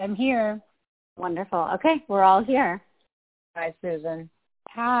I'm here. Wonderful. Okay, we're all here. Hi, Susan.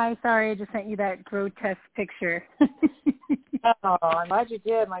 Hi. Sorry, I just sent you that grotesque picture. Oh, I'm glad you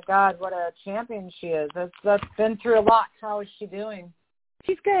did. My God, what a champion she is. That's been through a lot. How is she doing?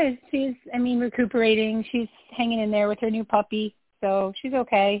 She's good. She's recuperating. She's hanging in there with her new puppy. So she's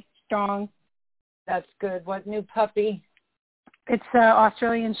okay, strong. That's good. What new puppy? It's an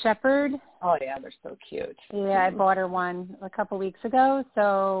Australian Shepherd. Oh, yeah, they're so cute. Yeah, I bought her one a couple weeks ago.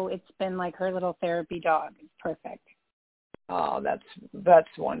 So it's been like her little therapy dog. It's perfect. Oh, that's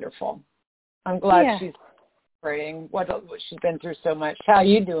wonderful. I'm glad she's recuperating. What she's been through so much. How are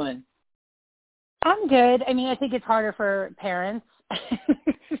you doing? I'm good. I mean, I think it's harder for parents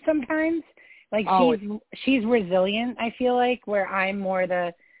sometimes. Like she's resilient, I feel like, where I'm more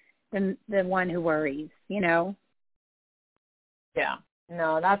the one who worries, you know? Yeah.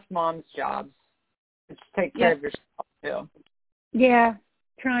 No, that's mom's job. Just take care of yourself too. Yeah,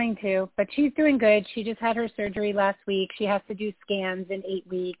 trying to. But she's doing good. She just had her surgery last week. She has to do scans in 8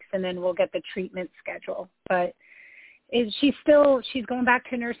 weeks, and then we'll get the treatment schedule. But she's going back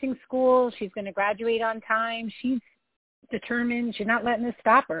to nursing school. She's going to graduate on time. She's determined. She's not letting this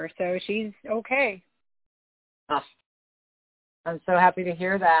stop her, so she's okay. Oh, I'm so happy to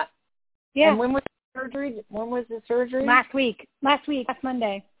hear that. Yeah. And when was the surgery? Last week. Last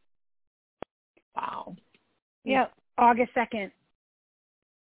Monday. Wow. Yeah, August 2nd.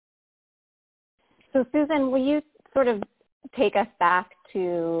 So, Susan, will you sort of take us back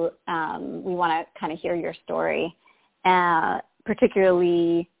to, we want to kind of hear your story,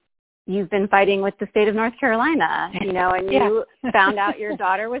 particularly you've been fighting with the state of North Carolina, you know, and you found out your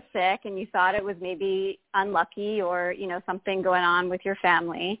daughter was sick and you thought it was maybe unlucky or, you know, something going on with your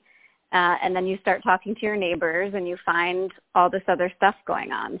family. And then you start talking to your neighbors and you find all this other stuff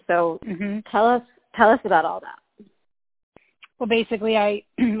going on. So tell us about all that. Well, basically,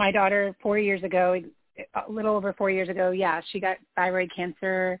 my daughter 4 years ago, a little over 4 years ago, she got thyroid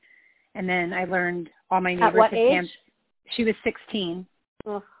cancer. And then I learned all my neighbors At what age? She was 16.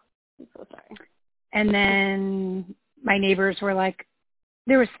 Oh, I'm so sorry. And then my neighbors were like,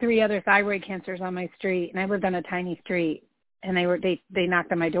 there was 3 other thyroid cancers on my street, and I lived on a tiny street. And they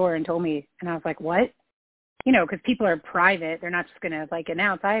knocked on my door and told me, and I was like, what? You know, because people are private. They're not just going to like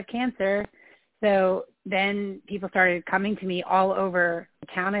announce I have cancer. So then people started coming to me all over the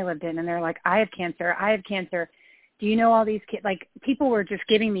town I lived in, and they're like, I have cancer. I have cancer. Do you know all these kids? Like, people were just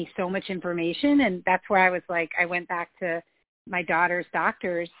giving me so much information, and that's where I was like, I went back to my daughter's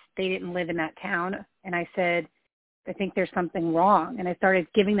doctors. They didn't live in that town, and I said, I think there's something wrong. And I started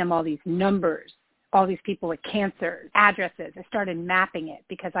giving them all these numbers, all these people with cancer, addresses. I started mapping it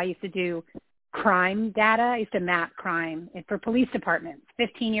because I used to do crime data. I used to map crime for police departments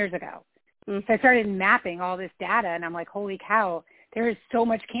 15 years ago. So I started mapping all this data, and I'm like, holy cow, there is so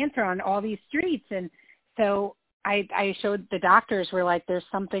much cancer on all these streets. And so I showed the doctors were like, there's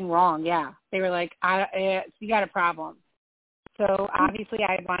something wrong. Yeah. They were like, you got a problem. So obviously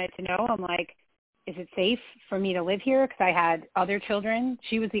I wanted to know. I'm like, is it safe for me to live here? Because I had other children.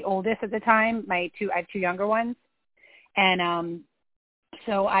 She was the oldest at the time. I have 2 younger ones. And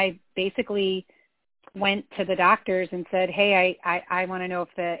so I basically went to the doctors and said, hey, I want to know if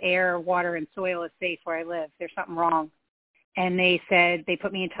the air, water, and soil is safe where I live. There's something wrong. And they said they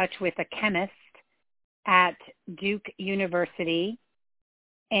put me in touch with a chemist at Duke University,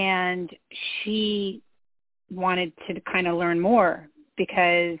 and she wanted to kind of learn more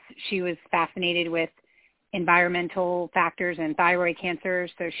because she was fascinated with environmental factors and thyroid cancer.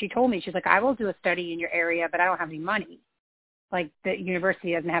 So she told me, she's like, I will do a study in your area, but I don't have any money. Like, the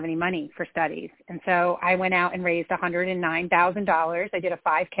university doesn't have any money for studies. And so I went out and raised $109,000. I did a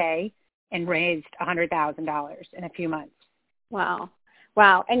 5K and raised $100,000 in a few months. Wow.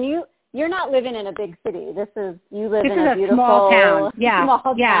 And you're not living in a big city. You live in a beautiful small town. Yeah.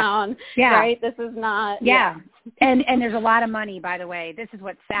 Small town. Yeah. Right? This is not. Yeah. And there's a lot of money, by the way. This is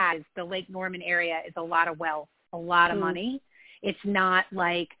what's sad is the Lake Norman area is a lot of wealth, a lot of money. It's not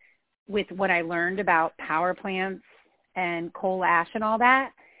like with what I learned about power plants and coal ash and all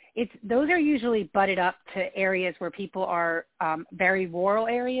that. Those are usually butted up to areas where people are very rural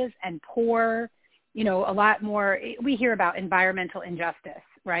areas and poor, you know, a lot more. We hear about environmental injustice,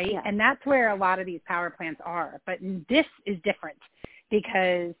 right? Yeah. And that's where a lot of these power plants are. But this is different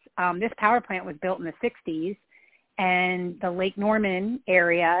because this power plant was built in the 60s, and the Lake Norman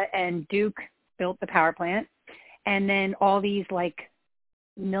area and Duke built the power plant. And then all these like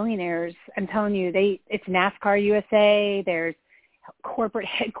millionaires, I'm telling you, it's NASCAR USA, there's corporate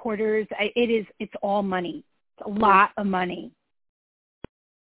headquarters. It's all money. It's a lot of money.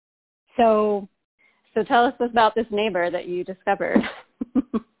 So tell us about this neighbor that you discovered.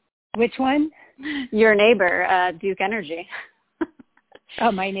 Which one? Your neighbor, Duke Energy.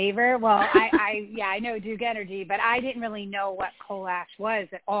 Oh, my neighbor? Well, I know Duke Energy, but I didn't really know what coal ash was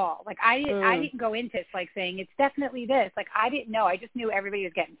at all. Like, I didn't go into it like saying it's definitely this. Like, I didn't know. I just knew everybody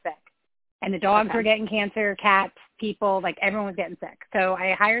was getting sick. And the dogs were getting cancer, cats, people, like everyone was getting sick. So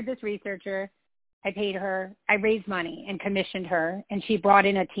I hired this researcher. I paid her. I raised money and commissioned her, and she brought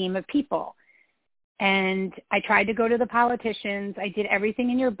in a team of people. And I tried to go to the politicians. I did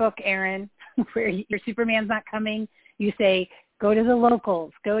everything in your book, Erin, where your Superman's not coming. You say, go to the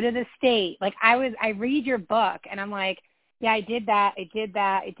locals, go to the state. Like I read your book and I'm like, yeah, I did that.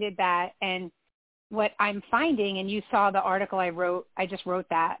 And what I'm finding, and you saw the article I just wrote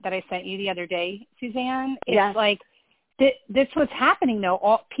that I sent you the other day, Suzanne. It's like, this was happening though.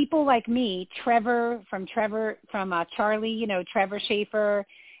 All people like me, Trevor from Charlie, Trevor Schaefer,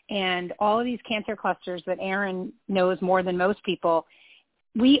 and all of these cancer clusters that Erin knows more than most people,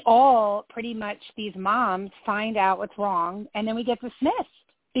 we all pretty much, these moms find out what's wrong and then we get dismissed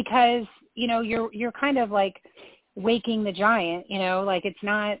because, you're kind of like waking the giant, like it's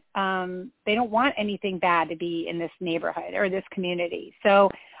not, they don't want anything bad to be in this neighborhood or this community. So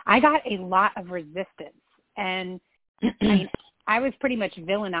I got a lot of resistance, and I was pretty much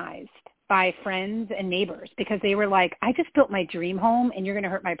villainized by friends and neighbors because they were like, I just built my dream home and you're going to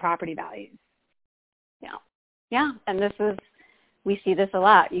hurt my property values. Yeah. Yeah. And we see this a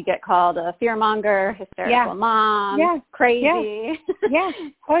lot. You get called a fearmonger, hysterical mom, crazy. Yeah.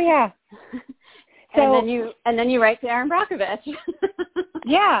 Oh yeah. So, and then you write to Erin Brockovich.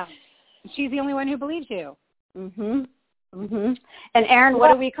 Yeah. She's the only one who believes you. Mhm. Mhm. And Erin,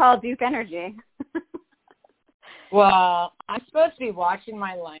 what do we call Duke Energy? Well, I'm supposed to be watching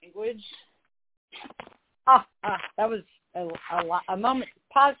my language. That was a moment.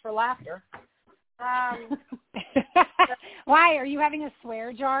 Pause for laughter. Why? Are you having a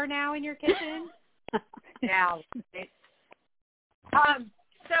swear jar now in your kitchen? Yeah.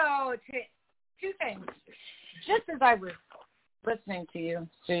 So two things. Just as I was listening to you,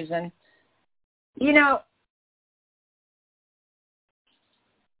 Susan,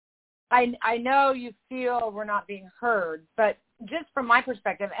 I know you feel we're not being heard, but just from my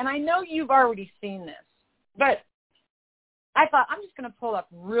perspective, and I know you've already seen this, but I thought I'm just going to pull up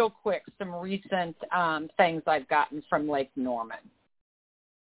real quick some recent things I've gotten from Lake Norman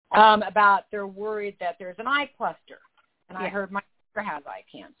about they're worried that there's an eye cluster, and I heard my sister has eye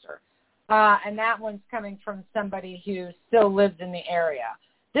cancer, and that one's coming from somebody who still lives in the area.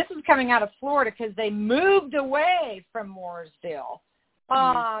 This is coming out of Florida because they moved away from Mooresville.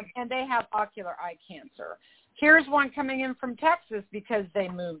 And they have ocular eye cancer. Here's one coming in from Texas because they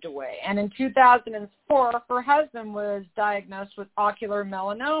moved away. And in 2004, her husband was diagnosed with ocular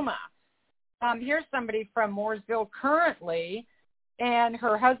melanoma. Here's somebody from Mooresville currently, and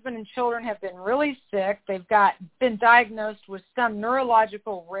her husband and children have been really sick. They've been diagnosed with some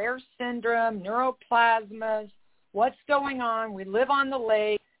neurological rare syndrome, neuroplasmas. What's going on? We live on the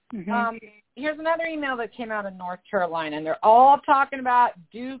lake. Mm-hmm. Here's another email that came out of North Carolina, and they're all talking about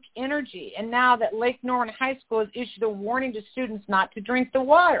Duke Energy. And now that Lake Norman High School has issued a warning to students not to drink the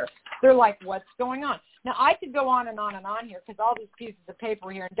water. They're like, what's going on? Now, I could go on and on and on here because all these pieces of paper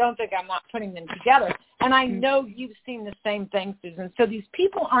here, and don't think I'm not putting them together. And I know you've seen the same thing, Susan. So these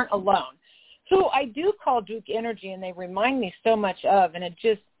people aren't alone. Who I do call Duke Energy, and they remind me so much of, and it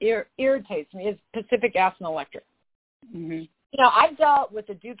just irritates me, is Pacific Gas and Electric. Mm-hmm. I've dealt with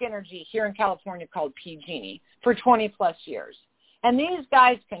the Duke Energy here in California called PG&E for 20-plus years. And these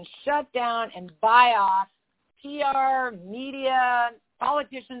guys can shut down and buy off PR, media,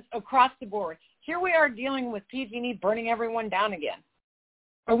 politicians across the board. Here we are dealing with PG&E burning everyone down again.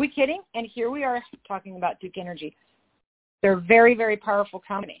 Are we kidding? And here we are talking about Duke Energy. They're a very, very powerful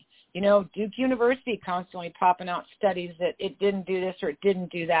company. Duke University constantly popping out studies that it didn't do this or it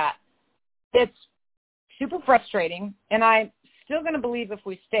didn't do that. It's super frustrating, and I'm still going to believe if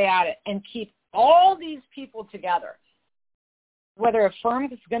we stay at it and keep all these people together, whether a firm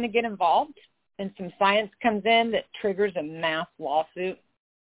is going to get involved and some science comes in that triggers a mass lawsuit.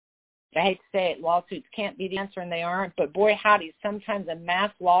 I hate to say it, lawsuits can't be the answer, and they aren't, but boy, howdy, sometimes a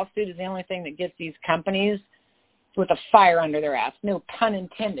mass lawsuit is the only thing that gets these companies with a fire under their ass. No pun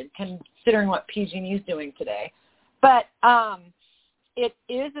intended, considering what PG&E is doing today. But it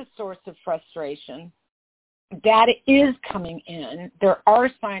is a source of frustration. Data is coming in. There are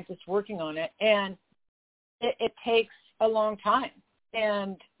scientists working on it, and it takes a long time.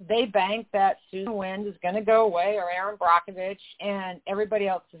 And they bank that Susan Wind is going to go away, or Erin Brockovich, and everybody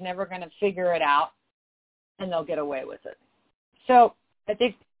else is never going to figure it out, and they'll get away with it. So I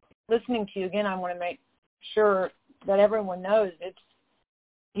think listening to you again, I want to make sure that everyone knows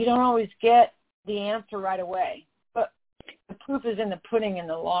you don't always get the answer right away. But the proof is in the pudding in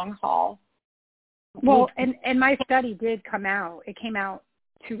the long haul. Well, and my study did come out. It came out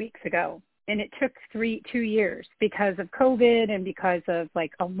 2 weeks ago, and it took 2 years because of COVID and because of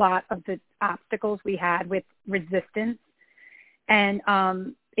like a lot of the obstacles we had with resistance. And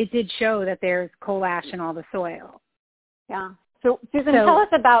it did show that there's coal ash in all the soil. Yeah. So Susan, tell us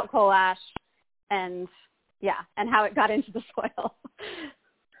about coal ash and how it got into the soil.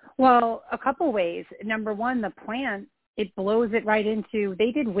 Well, a couple ways. Number one, the plant, it blows it right into,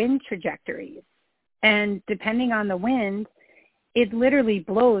 they did wind trajectories. And depending on the wind, it literally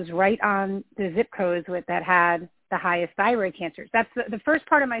blows right on the zip codes that had the highest thyroid cancers. That's the first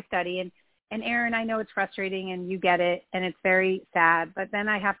part of my study. And Erin, I know it's frustrating and you get it and it's very sad, but then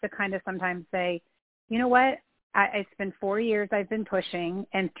I have to kind of sometimes say, you know what? It's been 4 years I've been pushing,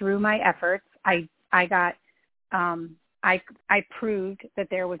 and through my efforts, I proved that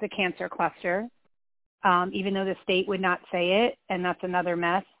there was a cancer cluster, even though the state would not say it, and that's another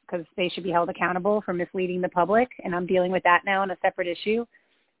mess because they should be held accountable for misleading the public, and I'm dealing with that now on a separate issue.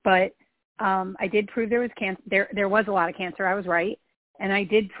 But I did prove there was cancer. There was a lot of cancer. I was right, and I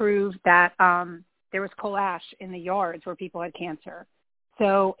did prove that there was coal ash in the yards where people had cancer.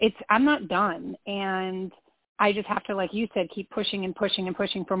 So I'm not done, and I just have to, like you said, keep pushing and pushing and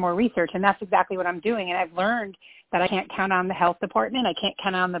pushing for more research, and that's exactly what I'm doing. And I've learned that I can't count on the health department. I can't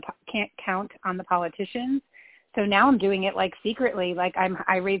count on the politicians. So now I'm doing it like secretly, like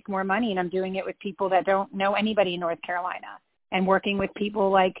I raised more money, and I'm doing it with people that don't know anybody in North Carolina, and working with people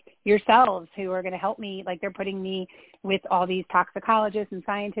like yourselves who are going to help me. Like they're putting me with all these toxicologists and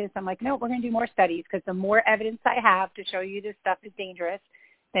scientists. I'm like, no, we're going to do more studies, because the more evidence I have to show you this stuff is dangerous,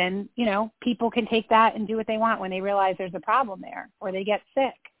 then, people can take that and do what they want when they realize there's a problem there or they get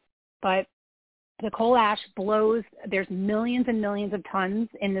sick. But the coal ash blows. There's millions and millions of tons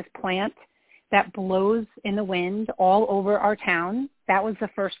in this plant that blows in the wind all over our town. That was the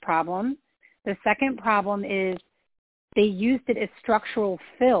first problem. The second problem is they used it as structural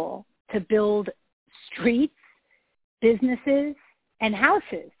fill to build streets, businesses, and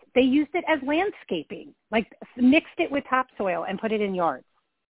houses. They used it as landscaping, like mixed it with topsoil and put it in yards.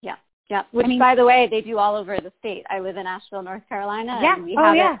 Yeah. Which, by the way, they do all over the state. I live in Asheville, North Carolina. Yeah. And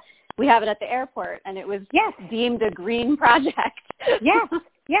we have it at the airport, and it was deemed a green project. Yes.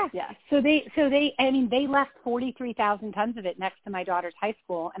 So they left 43,000 tons of it next to my daughter's high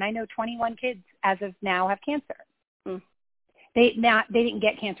school, and I know 21 kids as of now have cancer. Mm. They didn't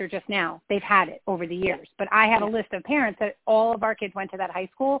get cancer just now. They've had it over the years. But I have a list of parents that all of our kids went to that high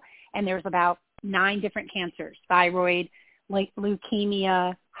school, and there's about 9 different cancers: thyroid, like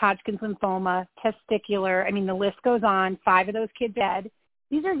leukemia, Hodgkin's lymphoma, testicular. I mean, the list goes on. 5 of those kids dead.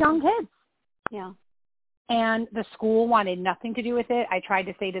 These are young kids. Yeah. And the school wanted nothing to do with it. I tried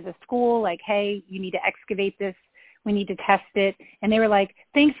to say to the school, like, hey, you need to excavate this. We need to test it. And they were like,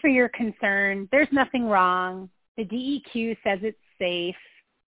 thanks for your concern. There's nothing wrong. The DEQ says it's safe.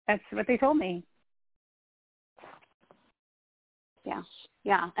 That's what they told me.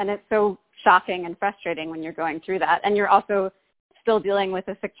 Yeah. And it's so shocking and frustrating when you're going through that. And you're also still dealing with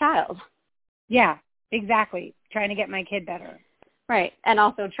a sick child. Yeah, exactly. Trying to get my kid better. Right. And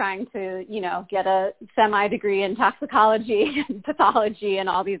also trying to, get a semi-degree in toxicology and pathology and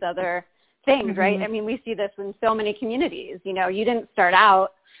all these other things, right? I mean, we see this in so many communities. You didn't start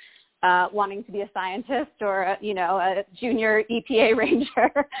out wanting to be a scientist or, a junior EPA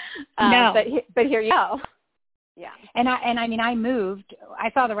ranger. No. But here you go. Yeah. And I moved. I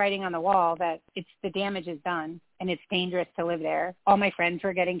saw the writing on the wall that the damage is done and it's dangerous to live there. All my friends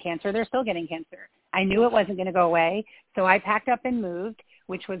were getting cancer. They're still getting cancer. I knew it wasn't going to go away. So I packed up and moved,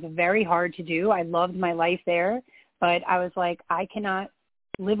 which was very hard to do. I loved my life there, but I was like, I cannot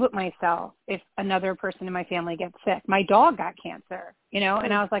live with myself if another person in my family gets sick. My dog got cancer,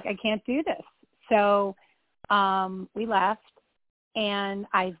 and I was like, I can't do this. So we left, and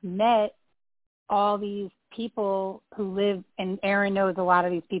I've met all these people who live, and Erin knows a lot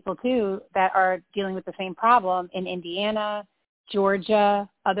of these people too, that are dealing with the same problem in Indiana, Georgia,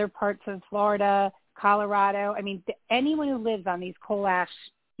 other parts of Florida, Colorado. I mean, anyone who lives on these coal ash,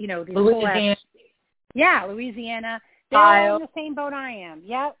 these coal ash. Yeah, Louisiana. They're all in the same boat I am.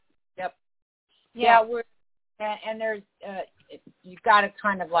 Yep. Yeah, and there's, you've got to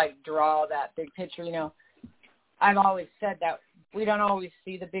kind of like draw that big picture, I've always said that we don't always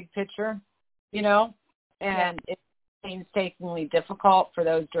see the big picture, and it's painstakingly difficult for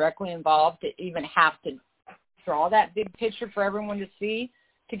those directly involved to even have to draw that big picture for everyone to see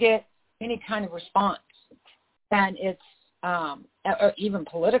to get any kind of response. And it's, or even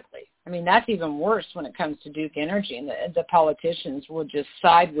politically, I mean, that's even worse when it comes to Duke Energy, and the politicians will just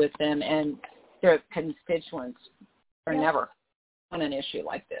side with them, and their constituents are never on an issue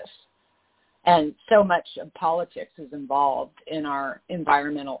like this. And so much of politics is involved in our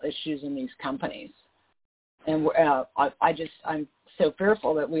environmental issues in these companies. And I'm so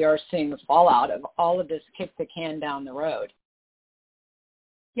fearful that we are seeing the fallout of all of this kick the can down the road.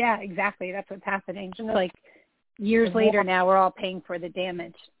 Yeah, exactly. That's what's happening. Like years later now, we're all paying for the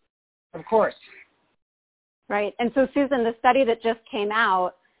damage. Of course. Right. And so, Susan, the study that just came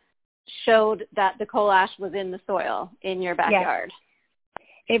out showed that the coal ash was in the soil in your backyard. Yes.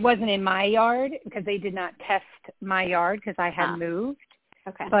 It wasn't in my yard because they did not test my yard because I had moved.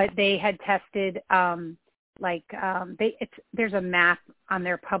 Okay. But they had tested, there's a map on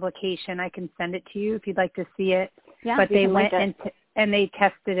their publication. I can send it to you if you'd like to see it. Yeah, but they went and they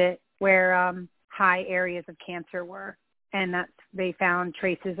tested it where high areas of cancer were. And they found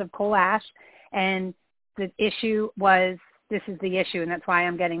traces of coal ash. And the issue was, this is the issue, and that's why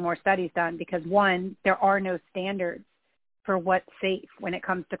I'm getting more studies done, because one, there are no standards for what's safe when it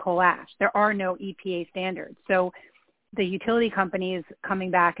comes to coal ash. There are no EPA standards. So the utility company is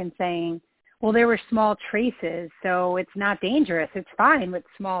coming back and saying, well, there were small traces, so it's not dangerous. It's fine with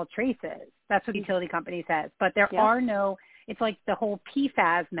small traces. That's what the utility company says. But there are no, it's like the whole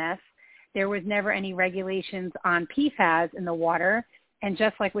PFAS mess. There was never any regulations on PFAS in the water. And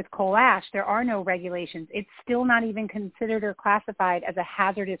just like with coal ash, there are no regulations. It's still not even considered or classified as a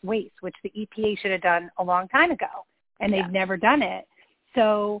hazardous waste, which the EPA should have done a long time ago. And they've never done it.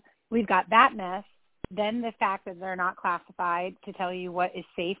 So we've got that mess. Then the fact that they're not classified to tell you what is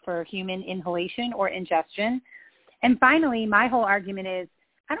safe for human inhalation or ingestion. And finally, my whole argument is,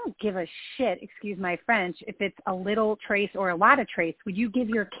 I don't give a shit, excuse my French, if it's a little trace or a lot of trace. Would you give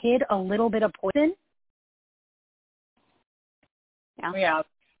your kid a little bit of poison? Yeah.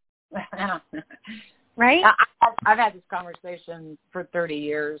 Right? I've had this conversation for 30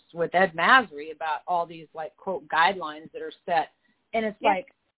 years with Ed Masry about all these, like, quote, guidelines that are set. And it's like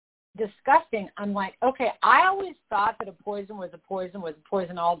disgusting. I'm like, okay, I always thought that a poison was a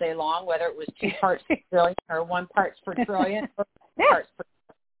poison all day long, whether it was 2 parts per trillion or 1 part per trillion or parts per.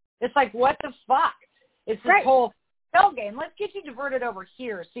 It's like, what the fuck? It's this whole cell game. Let's get you diverted over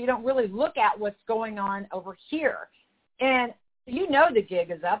here so you don't really look at what's going on over here. And you know the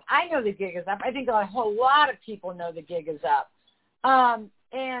gig is up. I know the gig is up. I think a whole lot of people know the gig is up.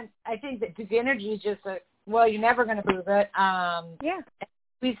 And I think that Duke Energy is just you're never going to prove it.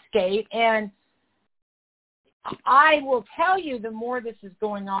 We skate. And I will tell you, the more this is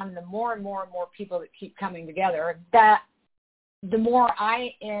going on, the more and more people that keep coming together, that the more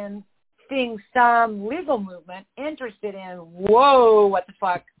I am seeing some legal movement interested in, what the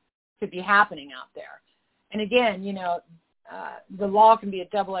fuck could be happening out there. And again, the law can be a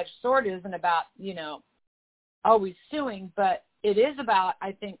double-edged sword. It isn't about, always suing, but it is about,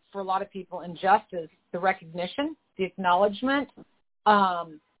 I think, for a lot of people, injustice, the recognition, the acknowledgement,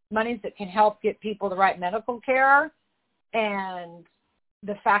 monies that can help get people the right medical care, and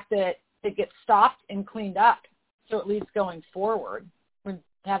the fact that it gets stopped and cleaned up. So at least going forward, we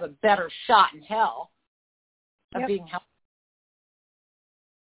have a better shot in hell of being helped.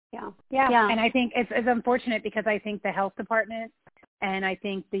 Yeah. And I think it's unfortunate because I think the health department and I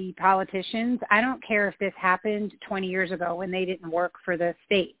think the politicians, I don't care if this happened 20 years ago when they didn't work for the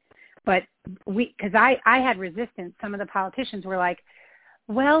state, but because I had resistance. Some of the politicians were like,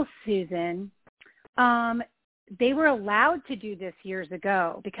 well, Susan, they were allowed to do this years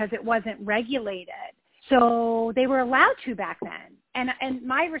ago because it wasn't regulated. So they were allowed to back then. And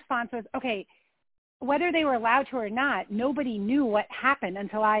my response was, okay, whether they were allowed to or not, nobody knew what happened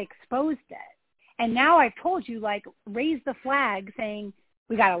until I exposed it. And now I've told you, like, raise the flag saying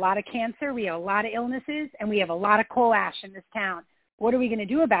we got a lot of cancer, we have a lot of illnesses, and we have a lot of coal ash in this town. What are we going to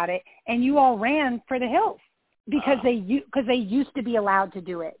do about it? And you all ran for the hills because they used to be allowed to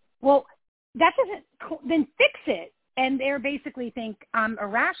do it. Well, that doesn't, then fix it. And they're basically think I'm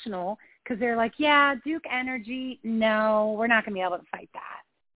irrational because they're like, yeah, Duke Energy, no, we're not going to be able to fight that.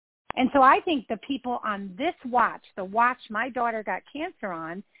 And so I think the people on this watch, the watch my daughter got cancer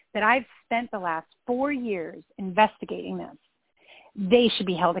on, that I've spent the last 4 years investigating this, they should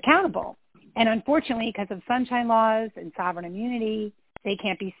be held accountable. And unfortunately, because of sunshine laws and sovereign immunity, they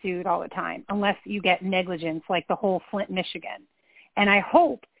can't be sued all the time unless you get negligence like the whole Flint, Michigan. And I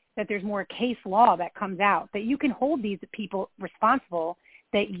hope that there's more case law that comes out, that you can hold these people responsible,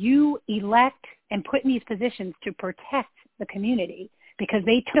 that you elect and put in these positions to protect the community, because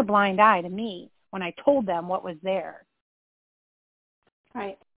they took a blind eye to me when I told them what was there.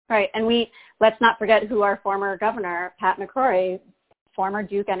 Right. And let's not forget who our former governor, Pat McCrory, former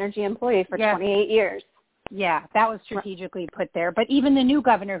Duke Energy employee for 28 years. Yeah, that was strategically put there. But even the new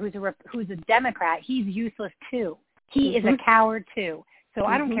governor, who's a Democrat, he's useless too. He is a coward too. So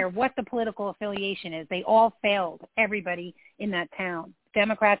I don't care what the political affiliation is. They all failed, everybody in that town,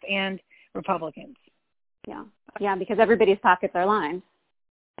 Democrats and Republicans. Yeah, yeah, because everybody's pockets are lined.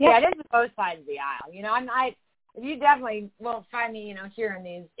 Yeah, it is both sides of the aisle. You know, you definitely will find me, hearing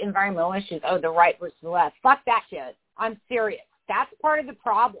these environmental issues. Oh, the right versus the left. Fuck that shit. I'm serious. That's part of the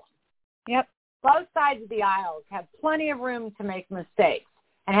problem. Yep. Both sides of the aisles have plenty of room to make mistakes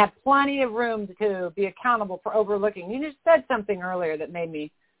and have plenty of room to be accountable for overlooking. You just said something earlier that made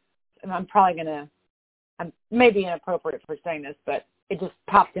me, and I'm maybe inappropriate for saying this, but it just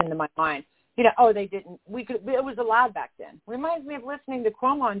popped into my mind. They didn't, it was allowed back then. Reminds me of listening to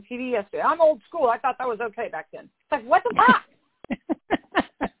Cuomo on TV yesterday. I'm old school. I thought that was okay back then. It's like, what the fuck?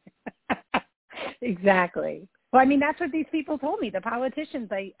 Exactly. Well, I mean, that's what these people told me. The politicians,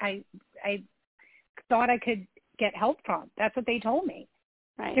 I thought I could get help from. That's what they told me.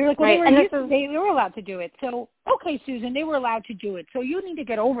 Right. They were like, well, they were allowed to do it. So, okay, Susan, they were allowed to do it. So you need to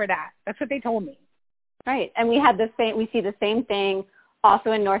get over that. That's what they told me. Right. And we see the same thing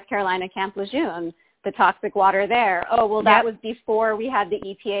also in North Carolina, Camp Lejeune, the toxic water there. Oh, well, that was before we had the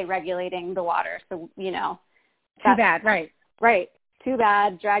EPA regulating the water. So, Too bad. Right. Right. Too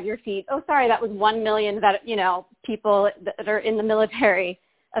bad. Drag your feet. Oh, sorry. That was 1 million that, people that are in the military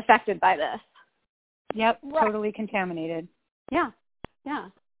affected by this. Yep. Right. Totally contaminated. Yeah. Yeah.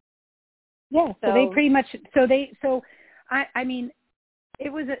 Yeah. So they pretty much, I mean,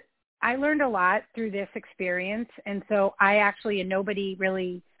 I learned a lot through this experience. And so and nobody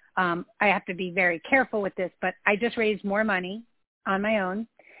really, I have to be very careful with this, but I just raised more money on my own.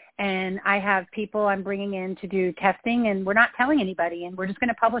 And I have people I'm bringing in to do testing, and we're not telling anybody, and we're just going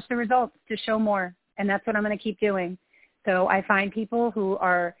to publish the results to show more. And that's what I'm going to keep doing. So I find people who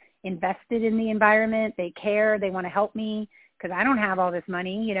are invested in the environment. They care. They want to help me because I don't have all this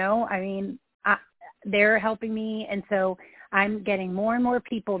money, I mean, they're helping me. And so I'm getting more and more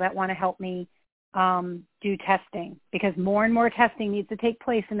people that want to help me do testing, because more and more testing needs to take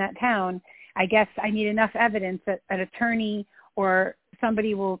place in that town. I guess I need enough evidence that an attorney or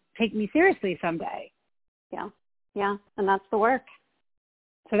somebody will take me seriously someday. Yeah. Yeah. And that's the work.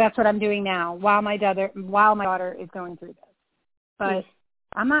 So that's what I'm doing now while my daughter is going through this. But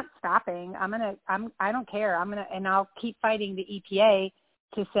I'm not stopping. I don't care. And I'll keep fighting the EPA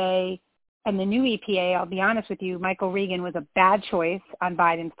to say, and the new EPA, I'll be honest with you, Michael Regan was a bad choice on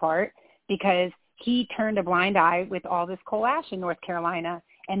Biden's part because he turned a blind eye with all this coal ash in North Carolina.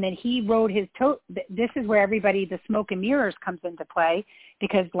 And then he rode this is where the smoke and mirrors comes into play,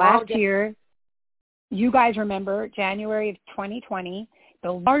 because last year, you guys remember, January of 2020,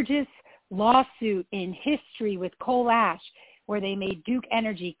 the largest lawsuit in history with coal ash, where they made Duke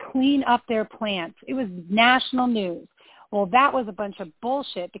Energy clean up their plants. It was national news. Well, that was a bunch of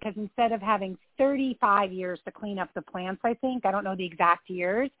bullshit, because instead of having 35 years to clean up the plants, I don't know the exact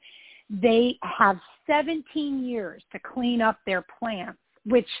years, they have 17 years to clean up their plants,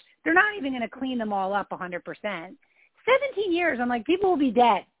 which they're not even going to clean them all up 100%. 17 years, I'm like, people will be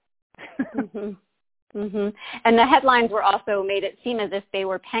dead. And the headlines were also made it seem as if they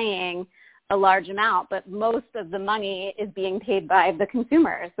were paying a large amount, but most of the money is being paid by the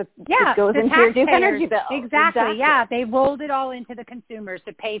consumers. It goes into your Duke Energy bill. Exactly. Yeah, they rolled it all into the consumers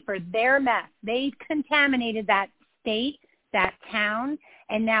to pay for their mess. They contaminated that state, that town,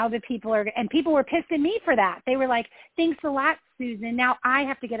 and now the people were pissed at me for that. They were like, thanks a lot, Susan. Now I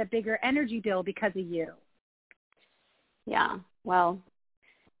have to get a bigger energy bill because of you. Yeah. Well,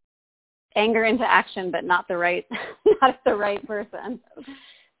 anger into action, but not the right person.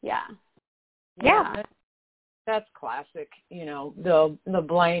 Yeah. Yeah. That's classic, the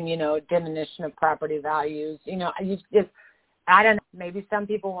blame, diminution of property values. I don't know, maybe some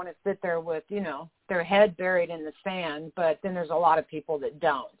people want to sit there with, their head buried in the sand, but then there's a lot of people that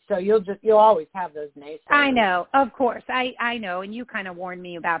don't. So you'll always have those naysayers. I know, of course. I know, and you kind of warned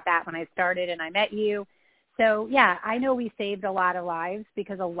me about that when I started and I met you. So, yeah, I know we saved a lot of lives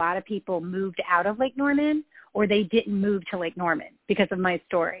because a lot of people moved out of Lake Norman, or they didn't move to Lake Norman because of my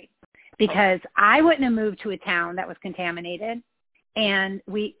story. Because I wouldn't have moved to a town that was contaminated. And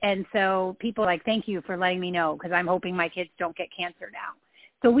so people are like, thank you for letting me know, because I'm hoping my kids don't get cancer now.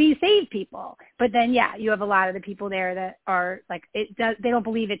 So we save people. But then, yeah, you have a lot of the people there that are like, they don't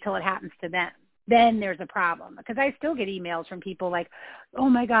believe it till it happens to them. Then there's a problem, because I still get emails from people like, oh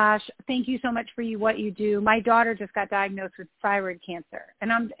my gosh, thank you so much for what you do. My daughter just got diagnosed with thyroid cancer.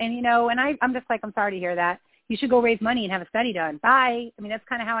 And I'm just like, I'm sorry to hear that. You should go raise money and have a study done. Bye. I mean, that's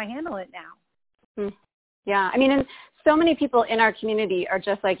kind of how I handle it now. Yeah. I mean, and so many people in our community are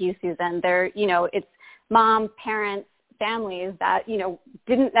just like you, Susan. They're, it's moms, parents, families that,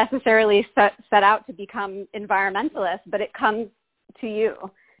 didn't necessarily set out to become environmentalists, but it comes to you.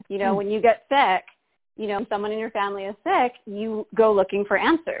 When you get sick, someone in your family is sick, you go looking for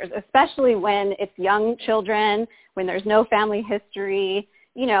answers, especially when it's young children, when there's no family history,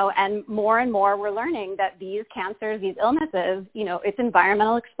 and more we're learning that these cancers, these illnesses, it's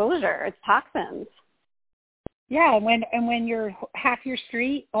environmental exposure, it's toxins. Yeah, and when you're half your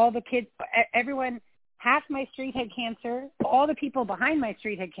street, all the kids, everyone, half my street had cancer, all the people behind my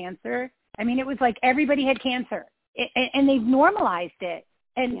street had cancer. I mean, it was like everybody had cancer, and they've normalized it.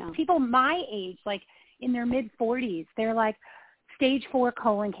 And people my age, like in their mid-40s, they're like stage 4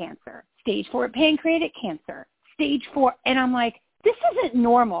 colon cancer, stage 4 pancreatic cancer, stage 4, and I'm like, this isn't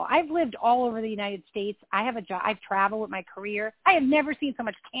normal. I've lived all over the United States. I have a job. I've traveled with my career. I have never seen so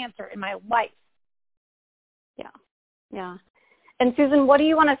much cancer in my life. Yeah. And Susan, what do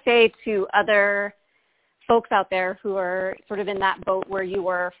you want to say to other folks out there who are sort of in that boat where you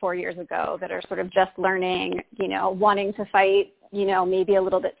were 4 years ago, that are sort of just learning, wanting to fight, maybe a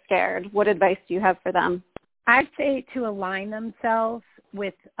little bit scared? What advice do you have for them? I'd say to align themselves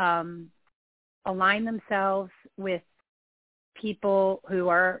with people who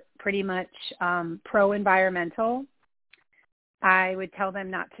are pretty much pro-environmental. I would tell them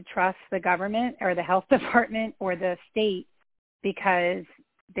not to trust the government or the health department or the state, because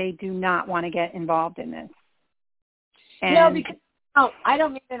they do not want to get involved in this. And I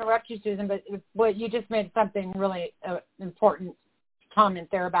don't mean to interrupt you, Susan, but what you just made something really important comment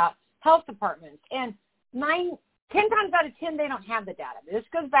there about health departments. And 10 times out of 10, they don't have the data. This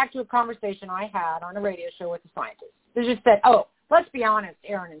goes back to a conversation I had on a radio show with a scientist. They just said, let's be honest,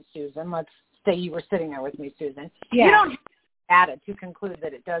 Erin and Susan. Let's say you were sitting there with me, Susan. Yeah. You don't have data to conclude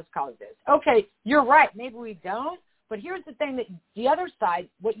that it does cause this. Okay, you're right. Maybe we don't. But here's the thing, that the other side,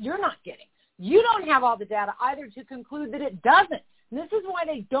 what you're not getting, you don't have all the data either to conclude that it doesn't. And this is why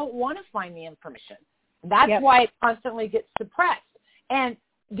they don't want to find the information. That's why it constantly gets suppressed. And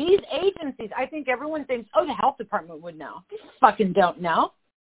these agencies, I think everyone thinks, the health department would know. They fucking don't know.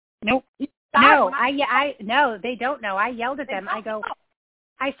 Nope. No, no, they don't know. I yelled at them.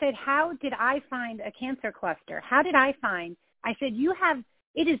 I said, how did I find a cancer cluster? How did I find? I said,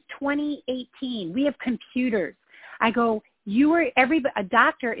 it is 2018. We have computers. I go, a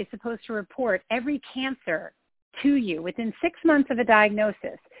doctor is supposed to report every cancer to you within 6 months of a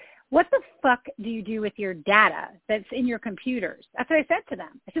diagnosis. What the fuck do you do with your data that's in your computers? That's what I said to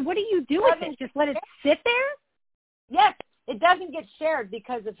them. I said, what do you do with it? Just let it sit there? Yes, it doesn't get shared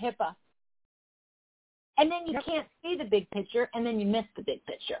because of HIPAA. And then you can't see the big picture, and then you miss the big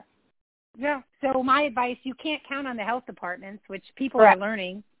picture. Yeah. So my advice, you can't count on the health departments, which people are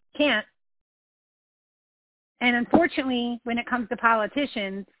learning. Can't. And unfortunately, when it comes to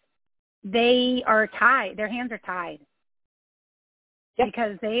politicians, they are tied. Their hands are tied.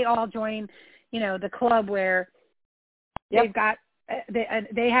 Because they all join, the club where they've got,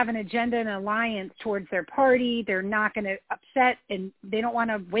 they have an agenda and alliance towards their party. They're not going to upset, and they don't want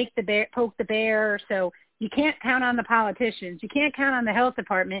to poke the bear. So you can't count on the politicians. You can't count on the health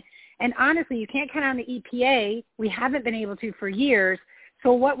department. And honestly, you can't count on the EPA. We haven't been able to for years.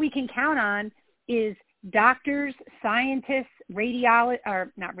 So what we can count on is doctors, scientists, radiation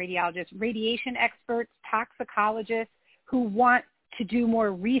experts, toxicologists who want to do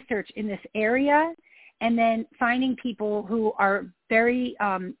more research in this area, and then finding people who are very,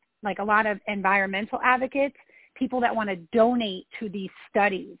 like a lot of environmental advocates, people that want to donate to these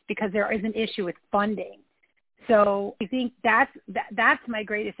studies, because there is an issue with funding. So I think that's my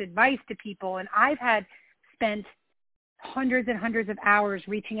greatest advice to people. And I've spent hundreds and hundreds of hours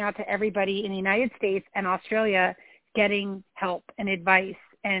reaching out to everybody in the United States and Australia, getting help and advice,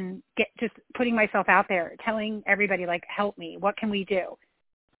 and just putting myself out there, telling everybody, like, help me. What can we do?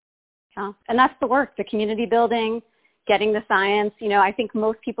 Yeah. And that's the work, the community building, getting the science. I think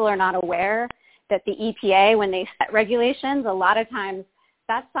most people are not aware that the EPA, when they set regulations, a lot of times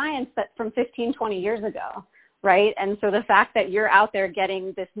that's science that's from 15, 20 years ago, right? And so the fact that you're out there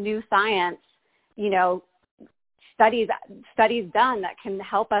getting this new science, studies done that can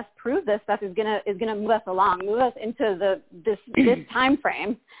help us prove this stuff is gonna move us along, move us into this time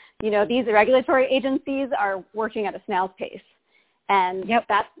frame. These regulatory agencies are working at a snail's pace, and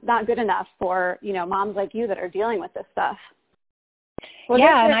that's not good enough for moms like you that are dealing with this stuff. Well,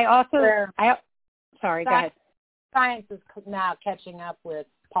 and sorry, go ahead. Science is now catching up with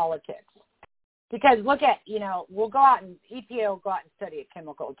politics. Because look at, we'll go out and EPA will go out and study a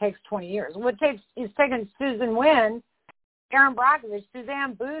chemical. It takes 20 years. It's taken Susan Wynn Erin Brockovich,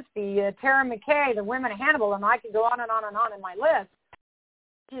 Suzanne Boothby, Tara McKay, the women of Hannibal, and I could go on and on and on in my list.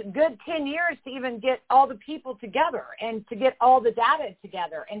 A good 10 years to even get all the people together and to get all the data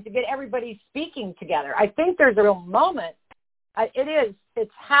together and to get everybody speaking together. I think there's a real moment.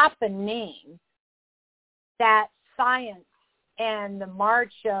 It's happening that science and the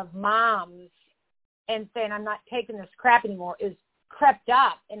march of moms and saying, I'm not taking this crap anymore, is crept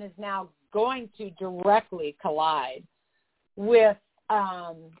up and is now going to directly collide with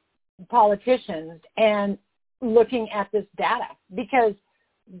politicians and looking at this data, because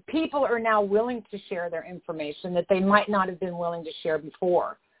people are now willing to share their information that they might not have been willing to share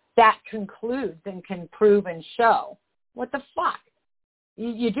before. That concludes and can prove and show. What the fuck?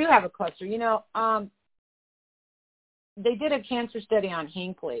 You do have a cluster. They did a cancer study on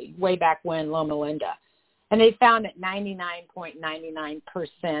Hinckley way back when, Loma Linda, and they found it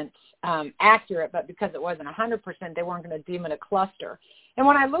 99.99% accurate, but because it wasn't 100%, they weren't going to deem it a cluster. And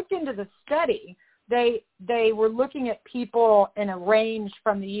when I looked into the study, they were looking at people in a range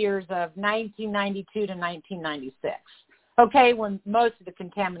from the years of 1992 to 1996, okay, when most of the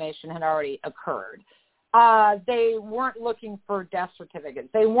contamination had already occurred. They weren't looking for death certificates.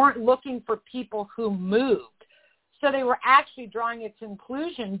 They weren't looking for people who moved. So they were actually drawing a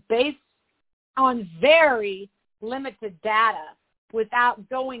conclusion based on very limited data without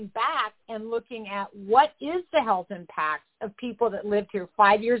going back and looking at what is the health impacts of people that lived here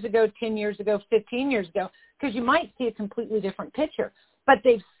 5 years ago, 10 years ago, 15 years ago, because you might see a completely different picture. But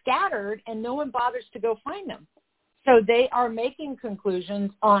they've scattered and no one bothers to go find them. So they are making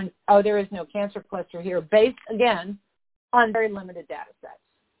conclusions on, there is no cancer cluster here, based, again, on very limited data sets.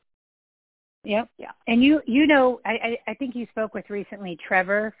 Yep. Yeah. And I think you spoke with recently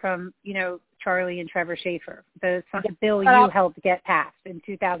Trevor from, Charlie and Trevor Schaefer, the bill you helped get passed in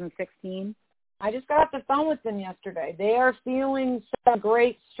 2016. I just got off the phone with them yesterday. They are feeling some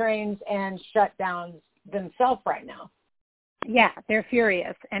great strains and shutdowns themselves right now. Yeah, they're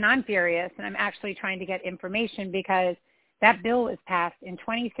furious, and I'm furious, and I'm actually trying to get information because that bill was passed in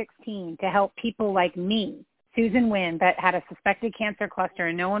 2016 to help people like me, Susan Wynn, that had a suspected cancer cluster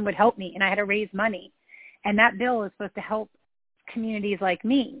and no one would help me, and I had to raise money. And that bill is supposed to help communities like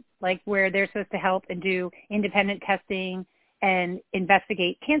me, like where they're supposed to help and do independent testing and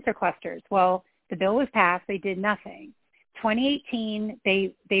investigate cancer clusters. Well, the bill was passed. They did nothing. 2018,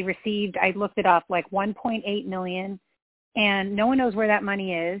 they received, I looked it up, like $1.8 million, and no one knows where that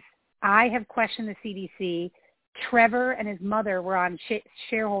money is. I have questioned the CDC. Trevor and his mother were on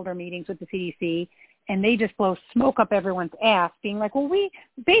shareholder meetings with the CDC, and they just blow smoke up everyone's ass, being like, well,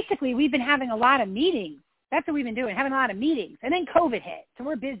 we've been having a lot of meetings. That's what we've been doing, having a lot of meetings. And then COVID hit, so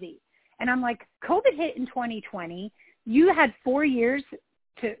we're busy. And I'm like, COVID hit in 2020. You had 4 years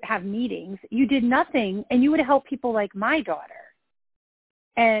to have meetings. You did nothing, and you would have helped people like my daughter.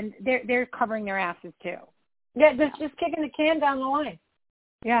 And they're covering their asses too. Yeah, that's just kicking the can down the line.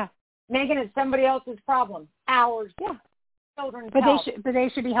 Yeah. Making it somebody else's problem. Ours. Yeah. Children's But health. they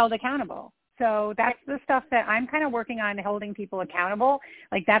should be held accountable. So that's the stuff that I'm kind of working on, holding people accountable.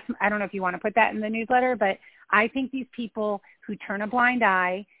 Like I don't know if you want to put that in the newsletter, but I think these people who turn a blind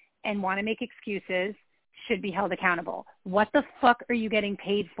eye and want to make excuses should be held accountable. What the fuck are you getting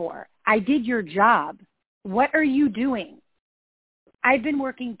paid for? I did your job. What are you doing? I've been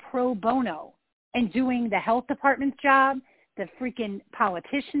working pro bono and doing the health department's job, the freaking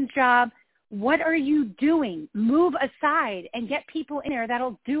politician's job. What are you doing? Move aside and get people in there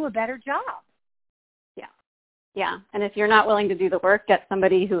that'll do a better job. Yeah. And if you're not willing to do the work, get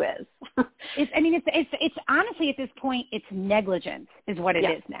somebody who is. It's honestly at this point, it's negligence is what it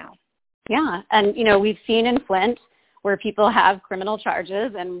is now. Yeah. And, we've seen in Flint where people have criminal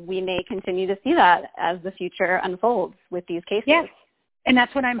charges, and we may continue to see that as the future unfolds with these cases. Yes. And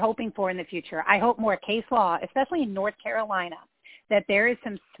that's what I'm hoping for in the future. I hope more case law, especially in North Carolina, that there is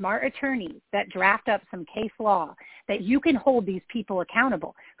some smart attorneys that draft up some case law that you can hold these people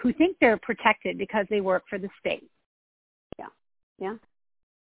accountable who think they're protected because they work for the state. Yeah.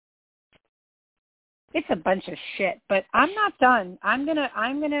 It's a bunch of shit, but I'm not done. I'm gonna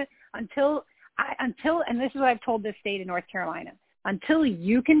until, and this is what I've told this state of North Carolina, until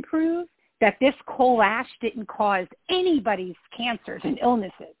you can prove that this coal ash didn't cause anybody's cancers and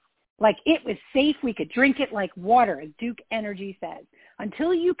illnesses. Like it was safe, we could drink it like water, as Duke Energy says.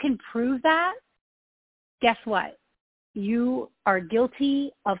 Until you can prove that, guess what? You are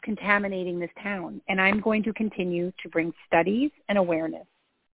guilty of contaminating this town, and I'm going to continue to bring studies and awareness.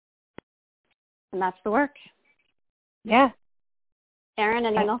 And that's the work. Yeah. Erin,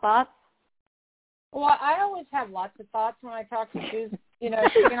 any final thoughts? Well, I always have lots of thoughts when I talk to Susan. We're no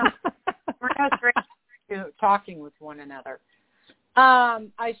strangers to talking talking with one another.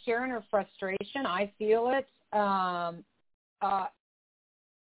 I share in her frustration. I feel it.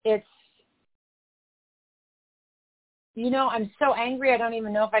 It's, I'm so angry. I don't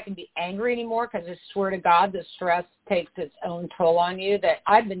even know if I can be angry anymore because I swear to God, the stress takes its own toll on you. That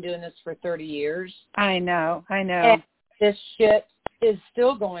I've been doing this for 30 years. I know. And this shit is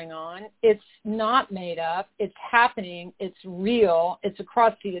still going on. It's not made up. It's happening. It's real. It's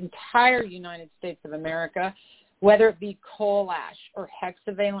across the entire United States of America, whether it be coal ash or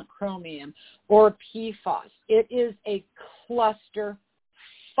hexavalent chromium or PFAS. It is a cluster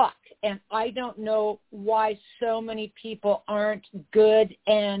fuck. And I don't know why so many people aren't good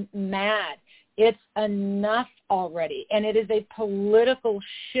and mad. It's enough already. And it is a political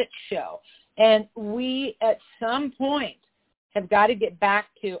shit show. And we, at some point, have got to get back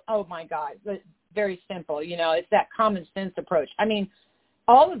to, oh, my God, very simple. It's that common sense approach. I mean,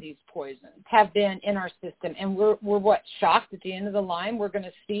 all of these poisons have been in our system. And we're shocked at the end of the line. We're going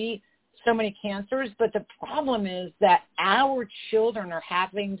to see so many cancers, but the problem is that our children are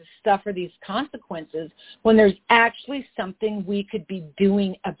having to suffer these consequences when there's actually something we could be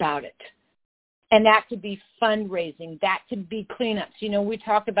doing about it. And that could be fundraising. That could be cleanups. We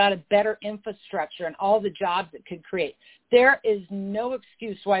talk about a better infrastructure and all the jobs it could create. There is no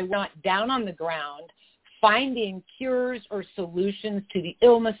excuse why we're not down on the ground finding cures or solutions to the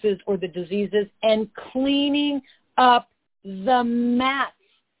illnesses or the diseases and cleaning up the mess,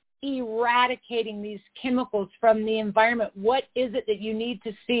 eradicating these chemicals from the environment. What is it that you need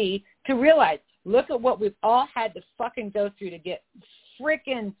to see to realize, look at what we've all had to fucking go through to get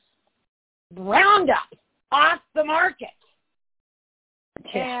freaking Roundup off the market.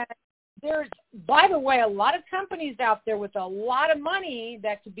 And there's, by the way, a lot of companies out there with a lot of money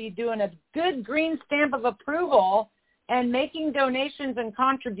that could be doing a good green stamp of approval and making donations and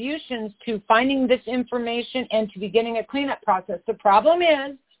contributions to finding this information and to beginning a cleanup process. The problem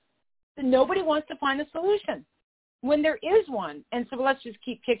is that nobody wants to find a solution when there is one. And so let's just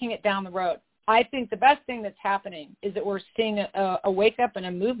keep kicking it down the road. I think the best thing that's happening is that we're seeing a wake up and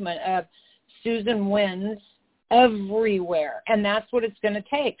a movement of Susan wins everywhere. And that's what it's going to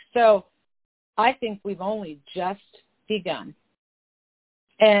take. So I think we've only just begun.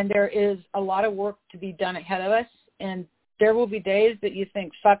 And there is a lot of work to be done ahead of us. And there will be days that you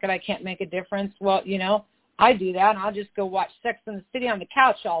think, fuck it, I can't make a difference. Well, I do that, and I'll just go watch Sex and the City on the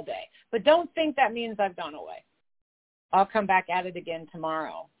couch all day. But don't think that means I've gone away. I'll come back at it again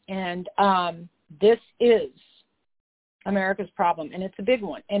tomorrow. And this is America's problem, and it's a big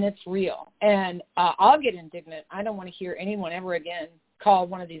one, and it's real. And I'll get indignant. I don't want to hear anyone ever again call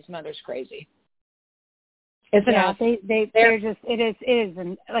one of these mothers crazy. It's enough. They're just, it is,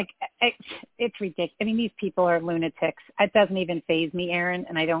 and like, it's ridiculous. I mean, these people are lunatics. It doesn't even faze me, Erin,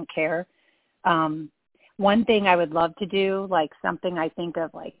 and I don't care. One thing I would love to do, like something I think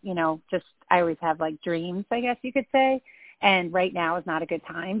of, like, just, I always have like dreams, I guess you could say. And right now is not a good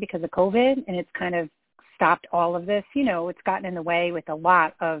time because of COVID, and it's kind of stopped all of this. It's gotten in the way with a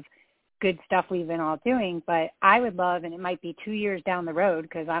lot of good stuff we've been all doing. But I would love, and it might be 2 years down the road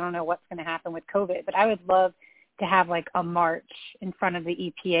because I don't know what's going to happen with COVID, but I would love to have like a march in front of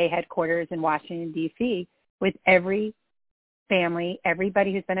the EPA headquarters in Washington, D.C. with every family,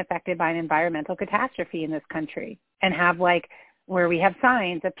 everybody who's been affected by an environmental catastrophe in this country, and have like where we have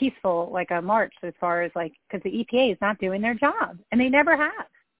signs, a peaceful, like a march as far as like, because the EPA is not doing their job, and they never have.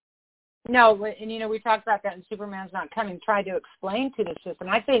 No, and we talked about that in Superman's Not Coming, tried to explain to the system.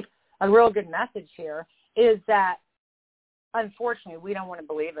 I think a real good message here is that, unfortunately, we don't want to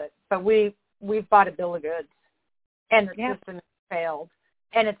believe it, but we've bought a bill of goods, and the system has failed,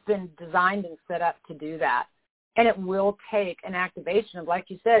 and it's been designed and set up to do that. And it will take an activation of, like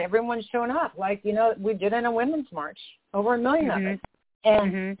you said, everyone's showing up. Like, we did in a women's march, over 1 million of it.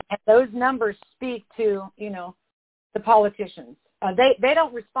 And those numbers speak to, the politicians. They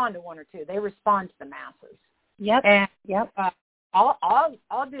don't respond to one or two. They respond to the masses. Yep. And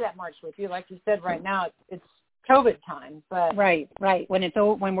I'll do that march with you. Like you said, right now it's COVID time. But right.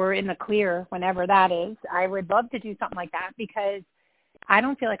 When we're in the clear, whenever that is, I would love to do something like that because I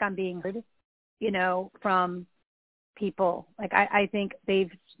don't feel like I'm being heard, from people. Like I think they've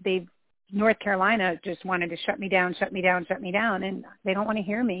North Carolina just wanted to shut me down, and they don't want to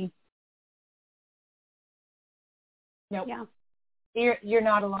hear me. Nope. Yeah. You're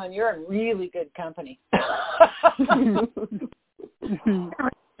not alone. You're a really good company. The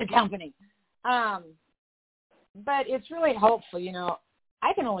company. But it's really hopeful,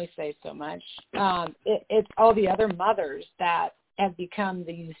 I can only say so much. It's all the other mothers that have become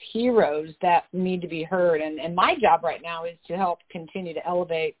these heroes that need to be heard. And my job right now is to help continue to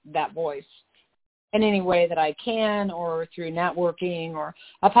elevate that voice in any way that I can, or through networking, or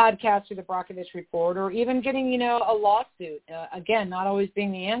a podcast through the Brockovich Report, or even getting, a lawsuit. Again, not always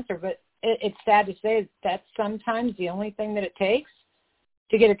being the answer, but it's sad to say that's sometimes the only thing that it takes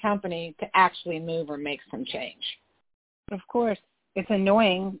to get a company to actually move or make some change. Of course. It's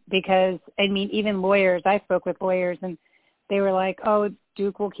annoying because, even lawyers, I spoke with lawyers and they were like, oh,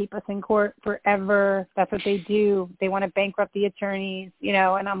 Duke will keep us in court forever. That's what they do. They want to bankrupt the attorneys,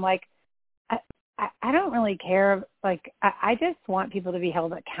 and I'm like, I don't really care. Like, I just want people to be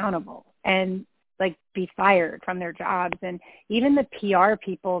held accountable and, like, be fired from their jobs. And even the PR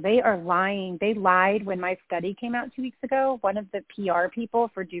people, they are lying. They lied when my study came out 2 weeks ago. One of the PR people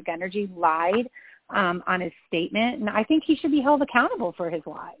for Duke Energy lied on his statement. And I think he should be held accountable for his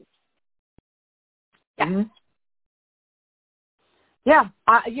lies. Yeah. Mm-hmm. Yeah,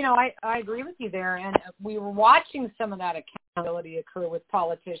 I agree with you there. And we were watching some of that accountability occur with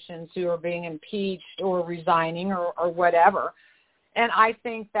politicians who are being impeached or resigning or whatever. And I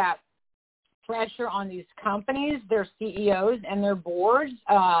think that pressure on these companies, their CEOs and their boards,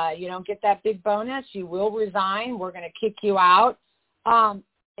 you don't get that big bonus, you will resign, we're going to kick you out.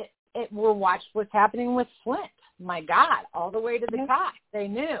 We're watching what's happening with Flint. My God, all the way to the top. They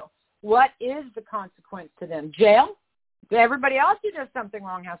knew. What is the consequence to them? Jail? Everybody else who does something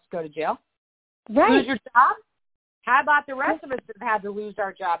wrong has to go to jail. Right. Lose your job? How about the rest of us that have had to lose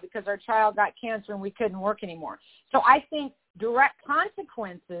our job because our child got cancer and we couldn't work anymore? So I think direct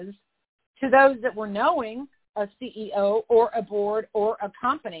consequences to those that were knowing a CEO or a board or a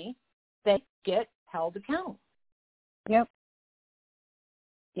company, they get held accountable. Yep.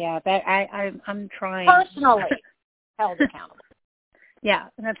 Yeah, that I'm trying. Personally held accountable. Yeah,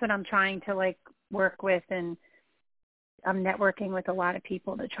 and that's what I'm trying to, like, work with, and I'm networking with a lot of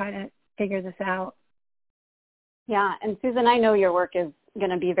people to try to figure this out. Yeah, and Susan, I know your work is going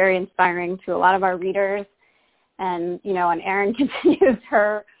to be very inspiring to a lot of our readers, and and Erin continues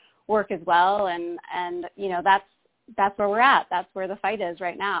her work as well, and that's where we're at. That's where the fight is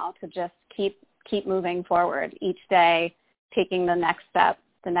right now, to just keep moving forward each day, taking the next step,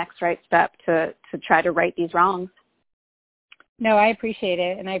 the next right step to try to right these wrongs. No, I appreciate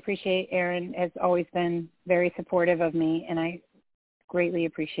it, and I appreciate Erin has always been very supportive of me, and I greatly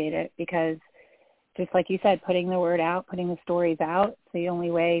appreciate it because, just like you said, putting the word out, putting the stories out, it's the only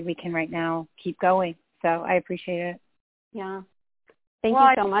way we can right now keep going. So I appreciate it. Yeah. Thank you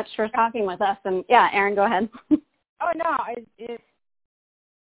so much for talking with us. And, yeah, Erin, go ahead. Oh, no,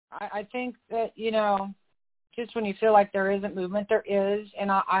 I think that, just when you feel like there isn't movement, there is,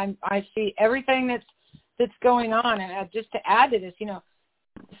 and I see everything that's going on. And just to add to this,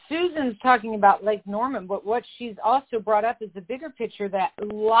 Susan's talking about Lake Norman, but what she's also brought up is the bigger picture that a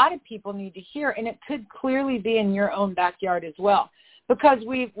lot of people need to hear, and it could clearly be in your own backyard as well, because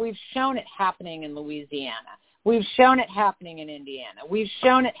we've shown it happening in Louisiana. We've shown it happening in Indiana. We've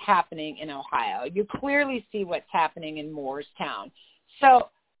shown it happening in Ohio. You clearly see what's happening in Moorestown. So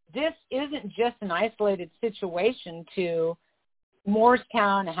this isn't just an isolated situation to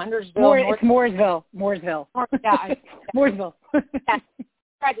Moorestown, Huntersville. It's Mooresville. Mooresville. Yeah, Mooresville. Yeah.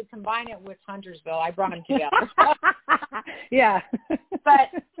 Tried to combine it with Huntersville. I brought them together. Yeah. But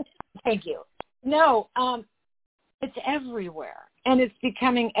thank you. No, it's everywhere, and it's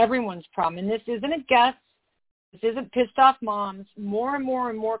becoming everyone's problem. And this isn't a guess. This isn't pissed off moms. More and more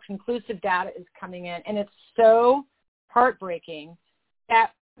and more conclusive data is coming in, and it's so heartbreaking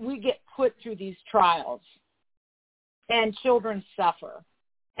that we get put through these trials, and children suffer,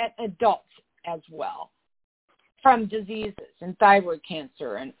 and adults as well, from diseases and thyroid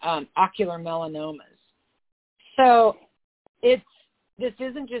cancer and ocular melanomas. So this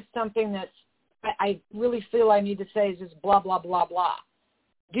isn't just something that's, I really feel I need to say is just blah, blah, blah, blah.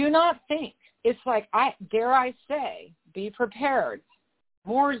 Do not think. It's like, dare I say, be prepared.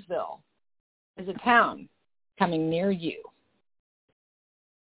 Mooresville is a town coming near you.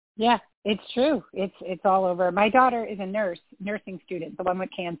 Yeah, it's true. It's all over. My daughter is a nursing student, the one with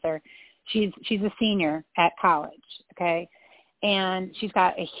cancer. She's a senior at college, okay? And she's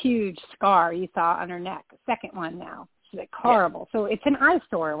got a huge scar you saw on her neck, a second one now. She's like horrible. Yeah. So it's an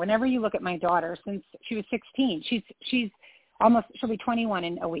eyesore whenever you look at my daughter since she was 16. She'll be 21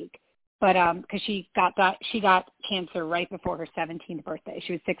 in a week. But because she got cancer right before her 17th birthday.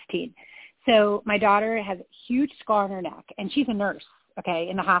 She was 16. So my daughter has a huge scar on her neck, and she's a nurse, okay,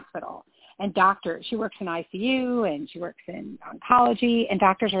 in the hospital. And she works in ICU, and she works in oncology, and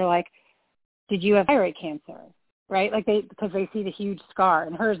doctors are like, did you have thyroid cancer, right? Like because they see the huge scar,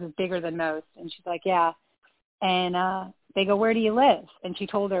 and hers is bigger than most. And she's like, yeah. And they go, where do you live? And she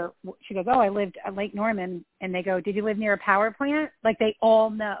told her, she goes, oh, I lived at Lake Norman. And they go, did you live near a power plant? Like they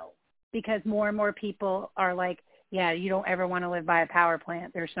all know. because more and more people are like, yeah, you don't ever want to live by a power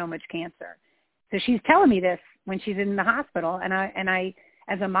plant. There's so much cancer. So she's telling me this when she's in the hospital. And I,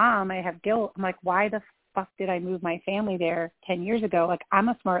 as a mom, I have guilt. I'm like, why the fuck did I move my family there 10 years ago? Like, I'm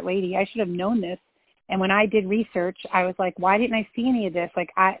a smart lady. I should have known this. And when I did research, I was like, why didn't I see any of this?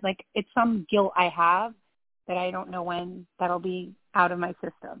 Like, it's some guilt I have that I don't know when that'll be out of my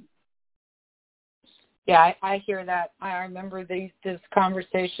system. Yeah, I hear that. I remember this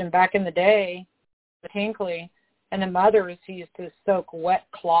conversation back in the day with Hinckley and the mothers who used to soak wet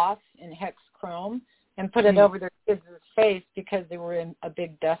cloth in hex chrome and put it over their kids' face because they were in a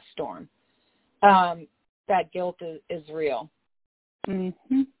big dust storm. That guilt is real.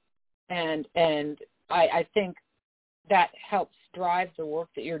 Mm-hmm. And I think that helps drive the work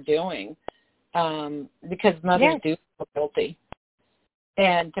that you're doing, because mothers do feel guilty,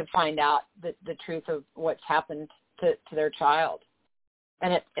 and to find out the truth of what's happened to their child.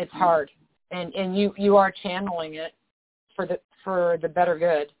 And it's hard. And you are channeling it for the better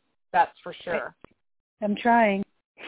good. That's for sure. I'm trying.